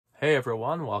Hey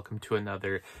everyone, welcome to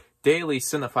another daily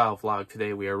cinephile vlog.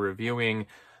 Today we are reviewing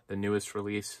the newest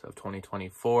release of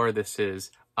 2024. This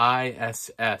is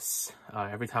I.S.S.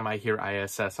 Every time I hear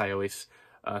I.S.S, I always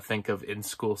think of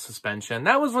in-school suspension.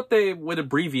 That was what they would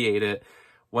abbreviate it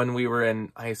when we were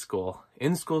in high school.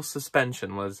 In-school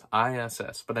suspension was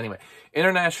I.S.S. But anyway,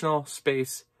 International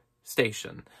Space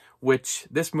Station, which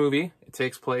this movie, it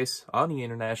takes place on the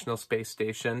International Space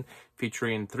Station,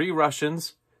 featuring 3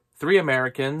 Russians, 3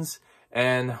 Americans,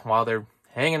 and while they're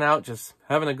hanging out, just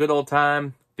having a good old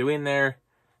time, doing their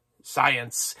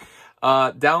science,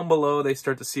 down below they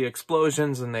start to see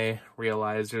explosions and they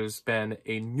realize there's been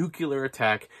a nuclear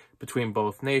attack between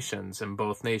both nations, and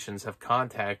both nations have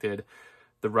contacted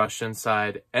the Russian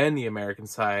side and the American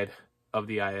side of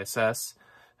the ISS,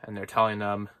 and they're telling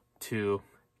them to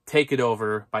take it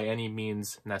over by any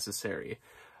means necessary.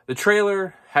 The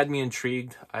trailer had me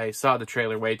intrigued. I saw the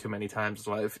trailer way too many times as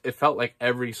well. It felt like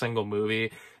every single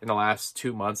movie in the last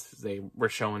 2 months, they were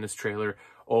showing this trailer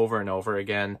over and over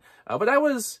again. But I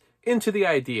was into the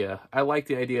idea. I like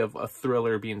the idea of a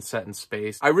thriller being set in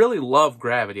space. I really love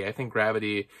Gravity. I think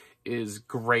Gravity is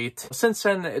great. Since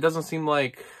then, it doesn't seem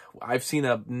like I've seen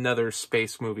another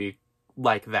space movie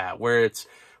like that, where it's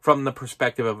from the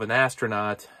perspective of an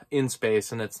astronaut in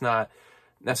space, and it's not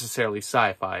necessarily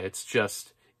sci-fi. It's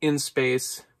just in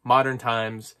space, modern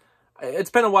times.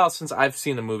 It's been a while since I've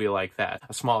seen a movie like that.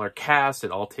 A smaller cast, it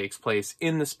all takes place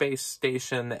in the space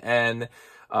station, and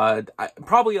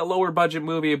probably a lower budget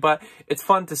movie, but it's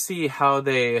fun to see how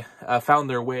they found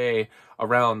their way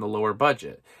around the lower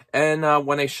budget. And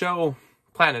when they show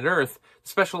Planet Earth,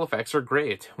 special effects are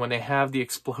great. When they have the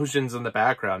explosions in the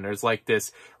background, there's like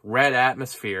this red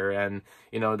atmosphere, and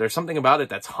you know, there's something about it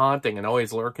that's haunting and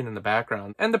always lurking in the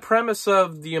background. And the premise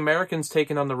of the Americans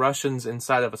taking on the Russians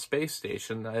inside of a space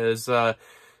station is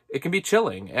it can be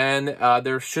chilling, and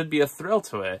there should be a thrill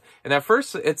to it. And at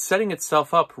first, it's setting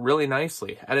itself up really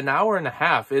nicely. At an hour and a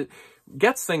half, it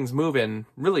gets things moving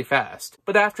really fast.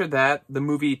 But after that, the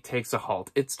movie takes a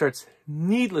halt. It starts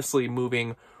needlessly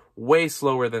moving way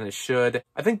slower than it should.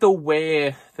 I think the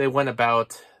way they went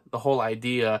about the whole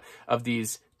idea of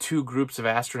these 2 groups of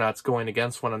astronauts going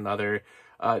against one another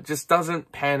just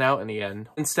doesn't pan out in the end.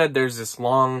 Instead, there's this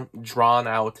long,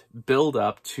 drawn-out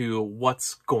build-up to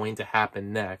what's going to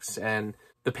happen next, and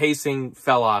the pacing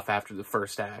fell off after the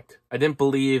first act. I didn't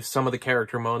believe some of the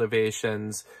character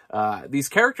motivations. These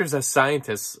characters as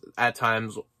scientists at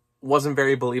times wasn't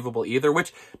very believable either,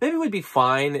 which maybe would be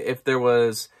fine if there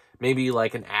was maybe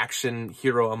like an action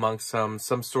hero amongst some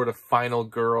sort of final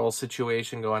girl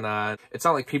situation going on. It's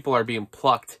not like people are being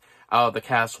plucked out of the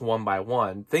cast one by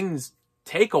one. Things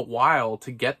take a while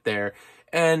to get there,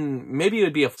 and maybe it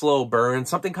would be a slow burn,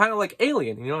 something kind of like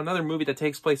Alien, you know, another movie that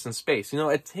takes place in space. You know,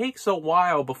 it takes a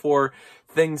while before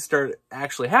things start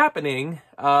actually happening,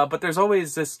 but there's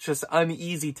always this just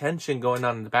uneasy tension going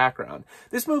on in the background.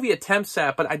 This movie attempts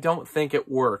that, but I don't think it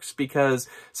works because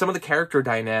some of the character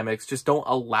dynamics just don't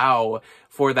allow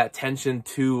for that tension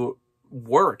to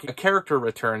work. A character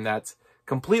return that's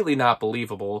completely not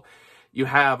believable. You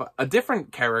have a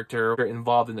different character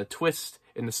involved in a twist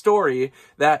in the story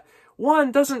that,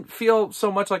 1, doesn't feel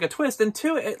so much like a twist, and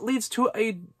 2, it leads to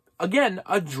again,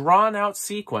 a drawn-out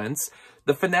sequence,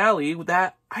 the finale,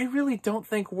 that I really don't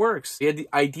think works. The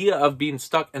idea of being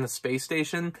stuck in a space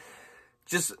station,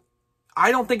 just,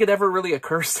 I don't think it ever really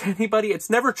occurs to anybody. It's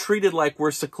never treated like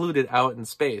we're secluded out in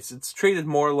space. It's treated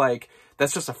more like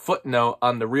that's just a footnote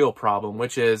on the real problem,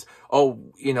 which is,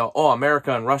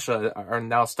 America and Russia are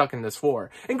now stuck in this war.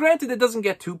 And granted, it doesn't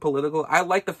get too political. I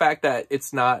like the fact that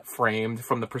it's not framed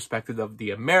from the perspective of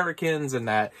the Americans and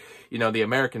that, the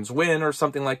Americans win or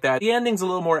something like that. The ending's a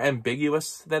little more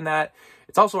ambiguous than that.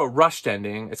 It's also a rushed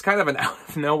ending. It's kind of an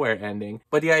out-of-nowhere ending.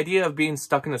 But the idea of being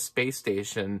stuck in a space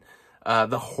station,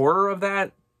 the horror of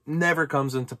that never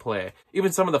comes into play.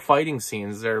 Even some of the fighting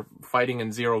scenes, they're fighting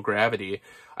in zero gravity.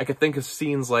 I could think of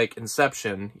scenes like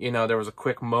Inception. There was a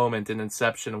quick moment in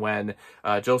Inception when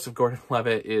Joseph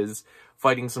Gordon-Levitt is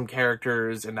fighting some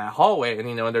characters in that hallway,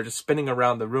 and they're just spinning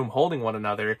around the room holding one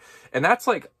another. And that's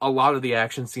like a lot of the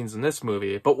action scenes in this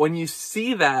movie. But when you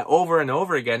see that over and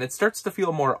over again, it starts to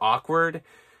feel more awkward,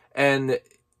 and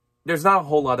there's not a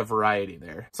whole lot of variety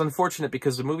there. It's unfortunate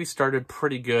because the movie started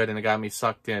pretty good and it got me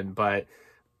sucked in, but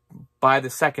by the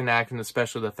second act and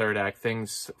especially the third act,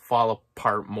 things fall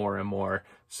apart more and more.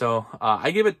 So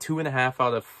I give it 2.5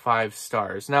 out of 5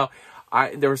 stars. Now,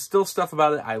 there was still stuff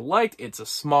about it I liked. It's a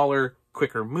smaller,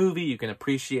 quicker movie. You can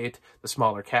appreciate the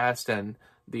smaller cast and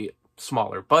the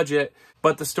smaller budget,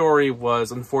 but the story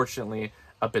was unfortunately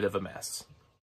a bit of a mess.